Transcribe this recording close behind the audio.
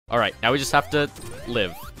All right, now we just have to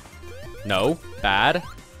live. No, bad.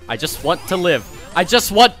 I just want to live. I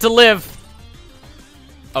just want to live.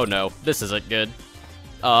 Oh no, this isn't good.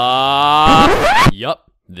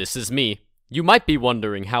 Yup, this is me. You might be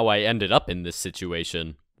wondering how I ended up in this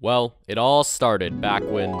situation. Well, it all started back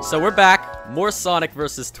when... So we're back, more Sonic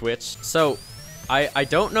versus Twitch. So, I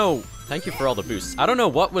don't know... Thank you for all the boosts. I don't know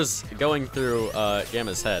what was going through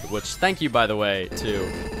Gamma's head, which thank you, by the way, to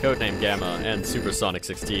Codename Gamma and Supersonic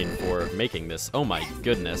 16 for making this. Oh my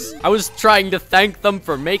goodness. I was trying to thank them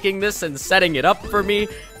for making this and setting it up for me,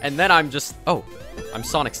 and then I'm just... Oh, I'm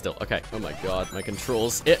Sonic still. Okay. Oh my god, my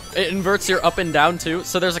controls. It inverts your up and down, too.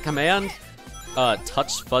 So there's a command,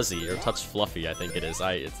 touch fuzzy, or touch fluffy, I think it is.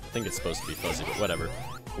 I think it's supposed to be fuzzy, but whatever.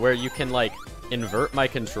 Where you can, like, invert my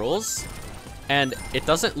controls. And it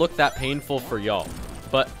doesn't look that painful for y'all,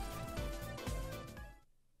 but...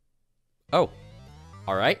 Oh.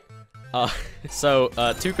 Alright. So,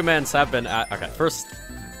 2 commands have been okay, first...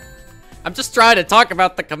 I'm just trying to talk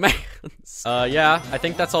about the commands. Yeah, I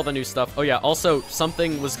think that's all the new stuff. Oh yeah, also,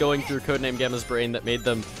 something was going through Codename Gamma's brain that made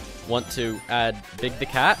them want to add Big the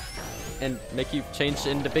Cat and make you change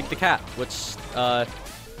into Big the Cat, which, I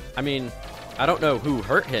mean, I don't know who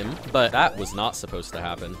hurt him, but that was not supposed to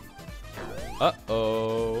happen.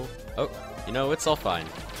 Uh-oh. Oh, you know, it's all fine.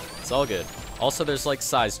 It's all good. Also, there's, like,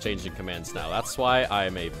 size-changing commands now. That's why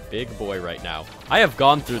I'm a big boy right now. I have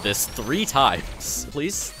gone through this 3 times.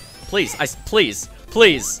 Please? Please.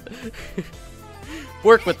 Please.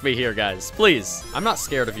 Work with me here, guys. Please. I'm not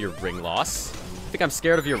scared of your ring loss. Think I'm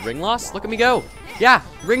scared of your ring loss? Look at me go. Yeah,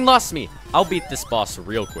 ring lost me. I'll beat this boss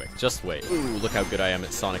real quick. Just wait. Ooh, look how good I am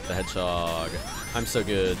at Sonic the Hedgehog. I'm so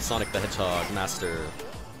good. Sonic the Hedgehog, master.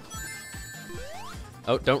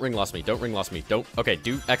 Oh, don't ring lost me. Don't ring lost me. Don't. Okay,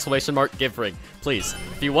 do exclamation mark, give ring. Please.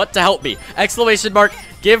 If you want to help me, exclamation mark,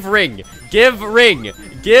 give ring. Give ring.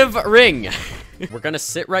 Give ring. We're gonna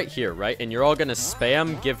sit right here, right? And you're all gonna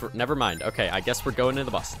spam give... Never mind. Okay, I guess we're going into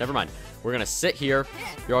the boss. Never mind. We're gonna sit here.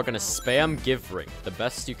 You're all gonna spam give ring the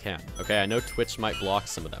best you can. Okay, I know Twitch might block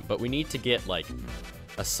some of them, but we need to get, like,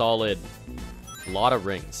 a solid lot of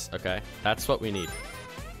rings, okay? That's what we need.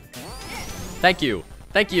 Thank you.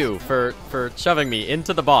 Thank you for shoving me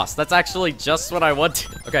into the boss. That's actually just what I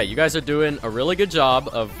wanted. Okay, you guys are doing a really good job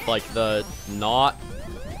of, like, the not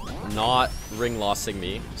ring lossing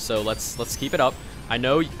me. So let's keep it up. I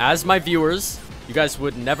know as my viewers, you guys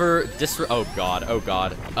would never oh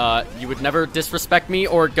god. You would never disrespect me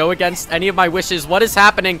or go against any of my wishes. What is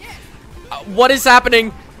happening? What is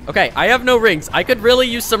happening? Okay, I have no rings. I could really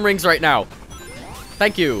use some rings right now.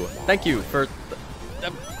 Thank you. Thank you for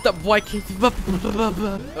why can't you...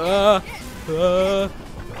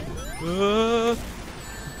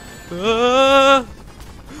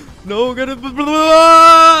 No,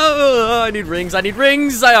 I need rings. I need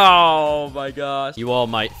rings. Oh my gosh. You all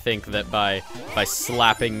might think that by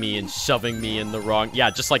slapping me and shoving me in the wrong... Yeah,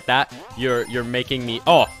 just like that, you're making me...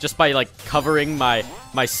 Oh, just by, like, covering my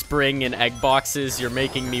spring and egg boxes, you're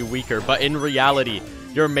making me weaker. But in reality,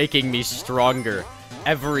 you're making me stronger.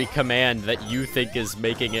 Every command that you think is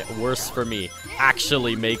making it worse for me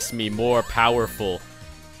actually makes me more powerful.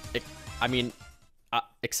 I mean,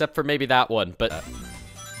 except for maybe that one, but...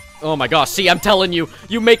 Oh my gosh, see, I'm telling you,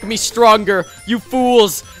 you make me stronger, you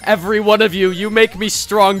fools, every one of you, you make me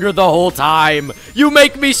stronger the whole time. You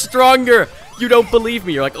make me stronger. You don't believe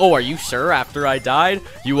me. You're like, oh, are you sure after I died?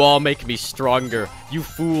 You all make me stronger. You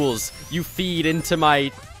fools, you feed into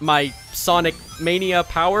my Sonic Mania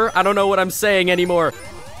power? I don't know what I'm saying anymore.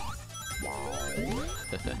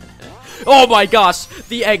 Oh my gosh,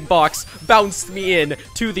 the egg box bounced me in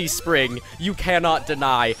to the spring. You cannot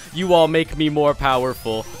deny. You all make me more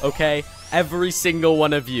powerful, okay? Every single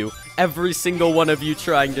one of you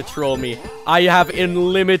trying to troll me. I have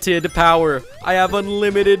unlimited power. I have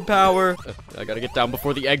unlimited power. I gotta get down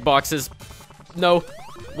before the egg boxes. No,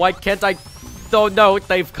 why can't I? Oh no,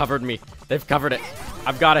 they've covered me. They've covered it.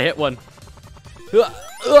 I've gotta hit one.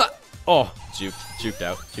 Oh, juked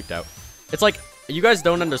out. It's like, you guys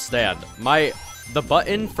don't understand. The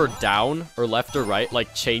button for down or left or right,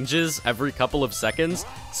 like, changes every couple of seconds,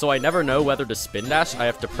 so I never know whether to spin dash. I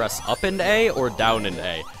have to press up and A or down and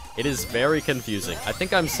A. It is very confusing. I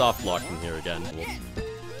think I'm soft locking here again.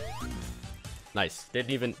 Nice.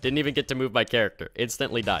 Didn't even get to move my character.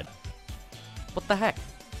 Instantly died. What the heck?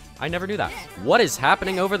 I never knew that. What is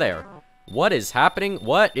happening over there? What is happening?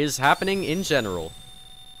 What is happening in general?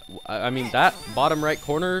 I mean, that bottom right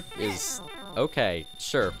corner is... Okay,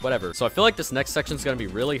 sure, whatever. So I feel like this next section's gonna be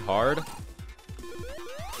really hard.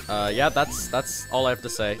 Yeah, that's all I have to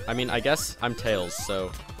say. I mean, I guess I'm Tails,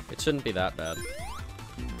 so it shouldn't be that bad.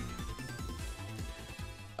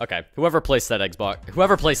 Okay, whoever placed that Xbox,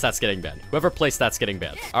 whoever placed that's getting banned. Whoever placed that's getting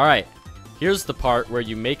banned. All right, here's the part where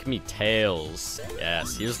you make me tails.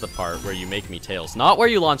 Yes, here's the part where you make me tails. Not where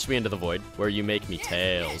you launch me into the void, where you make me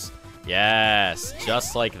tails. Yes,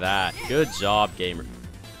 just like that. Good job, gamer.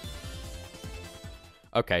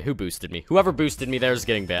 Okay, who boosted me? Whoever boosted me there is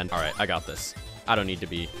getting banned. All right, I got this. I don't need.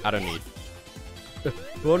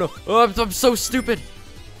 Oh no, oh, I'm so stupid.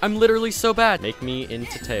 I'm literally so bad. Make me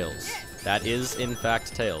into tails. That is, in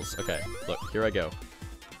fact, tails. Okay, look, here I go.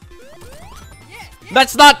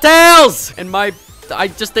 That's not tails! And I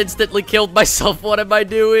just instantly killed myself. What am I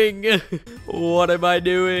doing? What am I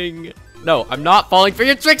doing? No, I'm not falling for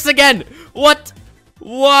your tricks again! What?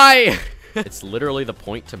 Why? It's literally the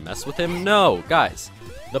point to mess with him? No, guys.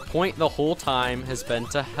 The point the whole time has been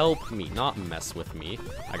to help me, not mess with me.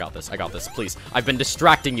 I got this, please. I've been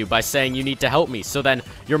distracting you by saying you need to help me, so then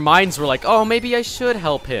your minds were like, oh, maybe I should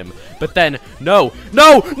help him. But then, no!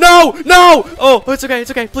 Oh, it's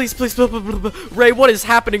okay, please. Ray, what is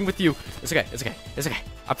happening with you? It's okay.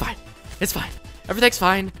 I'm fine. It's fine. Everything's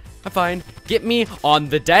fine. I'm fine. Get me on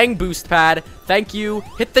the dang boost pad. Thank you.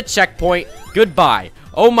 Hit the checkpoint. Goodbye.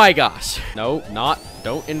 Oh my gosh. No,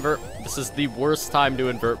 don't invert. This is the worst time to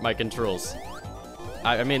invert my controls.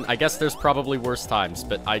 I mean, I guess there's probably worse times,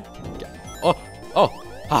 but oh,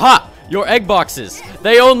 haha, your egg boxes.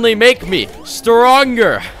 They only make me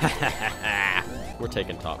stronger. We're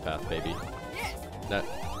taking top path, baby.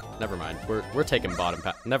 Never mind. We're taking bottom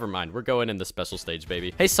path. Never mind. We're going in the special stage,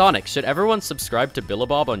 baby. Hey, Sonic, should everyone subscribe to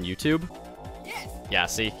BillehBawb on YouTube? Yeah,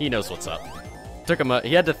 see, he knows what's up. Took him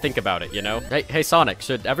he had to think about it, you know? Hey, Sonic,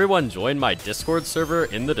 should everyone join my Discord server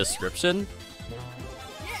in the description?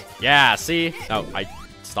 Yeah, see? No, I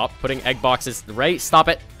stop putting egg boxes. Ray, stop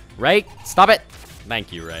it. Ray, stop it.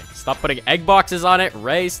 Thank you, Ray. Stop putting egg boxes on it.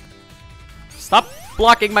 Ray, stop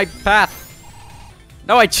blocking my path.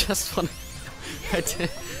 No, I just want to...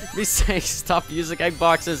 Me saying stop using egg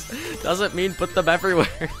boxes doesn't mean put them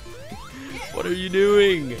everywhere. What are you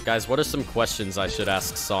doing? Guys, what are some questions I should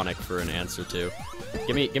ask Sonic for an answer to?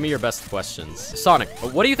 Give me your best questions. Sonic,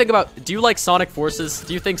 what do you think about... Do you like Sonic Forces?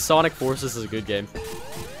 Do you think Sonic Forces is a good game?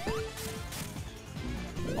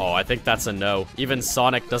 Oh, I think that's a no. Even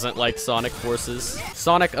Sonic doesn't like Sonic Forces.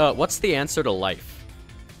 Sonic, what's the answer to life?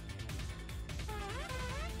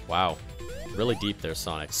 Wow. Really deep there,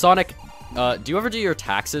 Sonic. Sonic, do you ever do your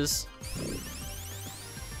taxes?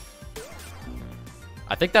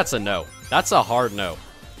 I think that's a no. That's a hard no.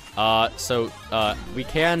 We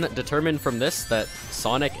can determine from this that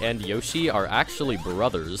Sonic and Yoshi are actually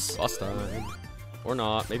brothers. Boss time. Or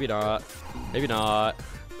not. Maybe not. Maybe not.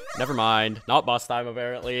 Never mind. Not boss time,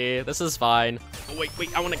 apparently. This is fine. Oh, wait.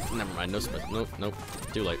 I want to... Never mind. Nope.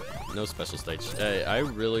 Too late. No special stage. I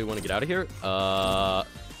really want to get out of here.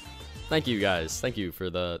 Thank you, guys. Thank you for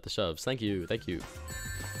the shoves. Thank you.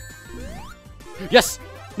 Yes!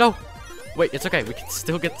 No! Wait, it's okay. We can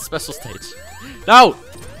still get the special stage. No!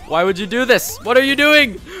 Why would you do this? What are you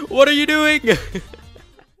doing? What are you doing?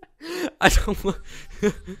 I don't...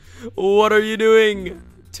 What are you doing?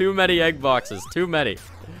 Too many egg boxes. Too many.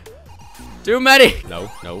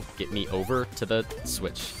 No. Get me over to the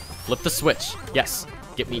switch. Flip the switch. Yes.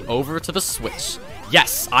 Get me over to the switch.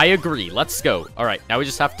 Yes, I agree. Let's go. All right, now we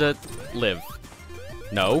just have to live.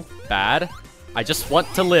 No, bad. I just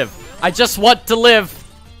want to live.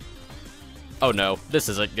 Oh no, this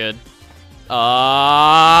isn't good.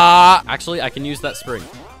 Actually, I can use that spring.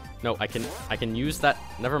 No, I can use that.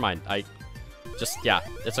 Never mind. Yeah,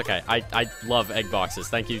 it's okay. I love egg boxes.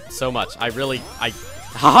 Thank you so much.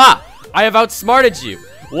 Haha! I have outsmarted you.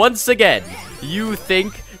 Once again, you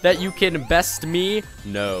think that you can best me?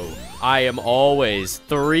 No. I am always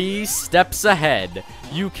 3 steps ahead.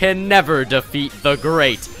 You can never defeat the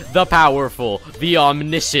great, the powerful, the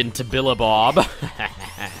omniscient BillehBawb.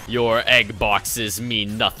 Your egg boxes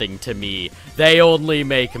mean nothing to me. They only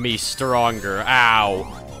make me stronger.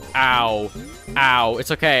 Ow.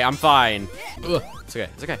 It's okay. I'm fine. Ugh. It's okay.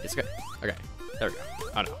 Okay. There we go.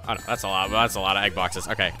 Oh no. That's a lot of egg boxes.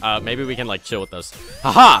 Okay. Maybe we can like chill with those.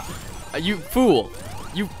 Haha! You fool.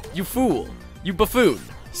 You fool. You buffoon.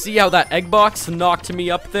 See how that egg box knocked me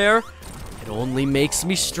up there? It only makes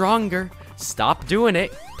me stronger. Stop doing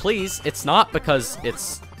it. Please. It's not because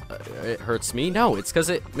it hurts me. No, it's because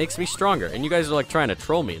it makes me stronger. And you guys are like trying to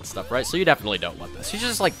troll me and stuff, right? So you definitely don't want this. You should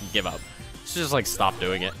just like give up. You should just like stop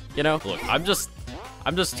doing it. You know? Look, I'm just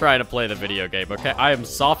trying to play the video game, okay? I am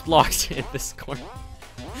soft locked in this corner.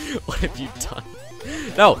 What have you done?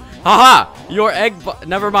 No! Haha! Your egg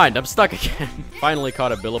never mind, I'm stuck again. Finally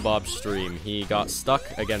caught a BillehBawb stream. He got stuck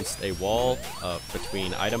against a wall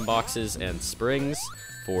between item boxes and springs.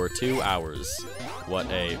 for 2 hours. What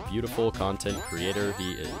a beautiful content creator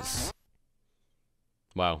he is.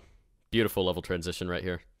 Wow. Beautiful level transition right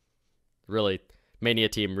here. Really, Mania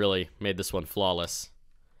team really made this one flawless.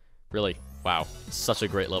 Really, wow. Such a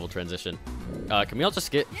great level transition. Can we all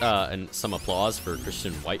just get some applause for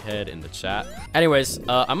Christian Whitehead in the chat? Anyways,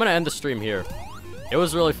 I'm gonna end the stream here. It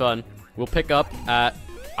was really fun. We'll pick up at...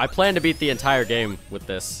 I plan to beat the entire game with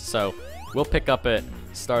this, so we'll pick up at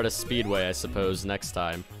Stardust Speedway, I suppose, next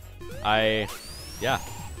time. Yeah.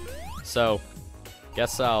 So,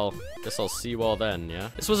 guess I'll see you all then, yeah?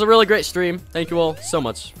 This was a really great stream. Thank you all so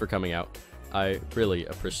much for coming out. I really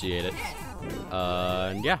appreciate it.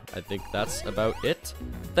 And yeah, I think that's about it.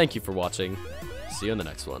 Thank you for watching. See you in the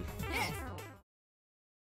next one.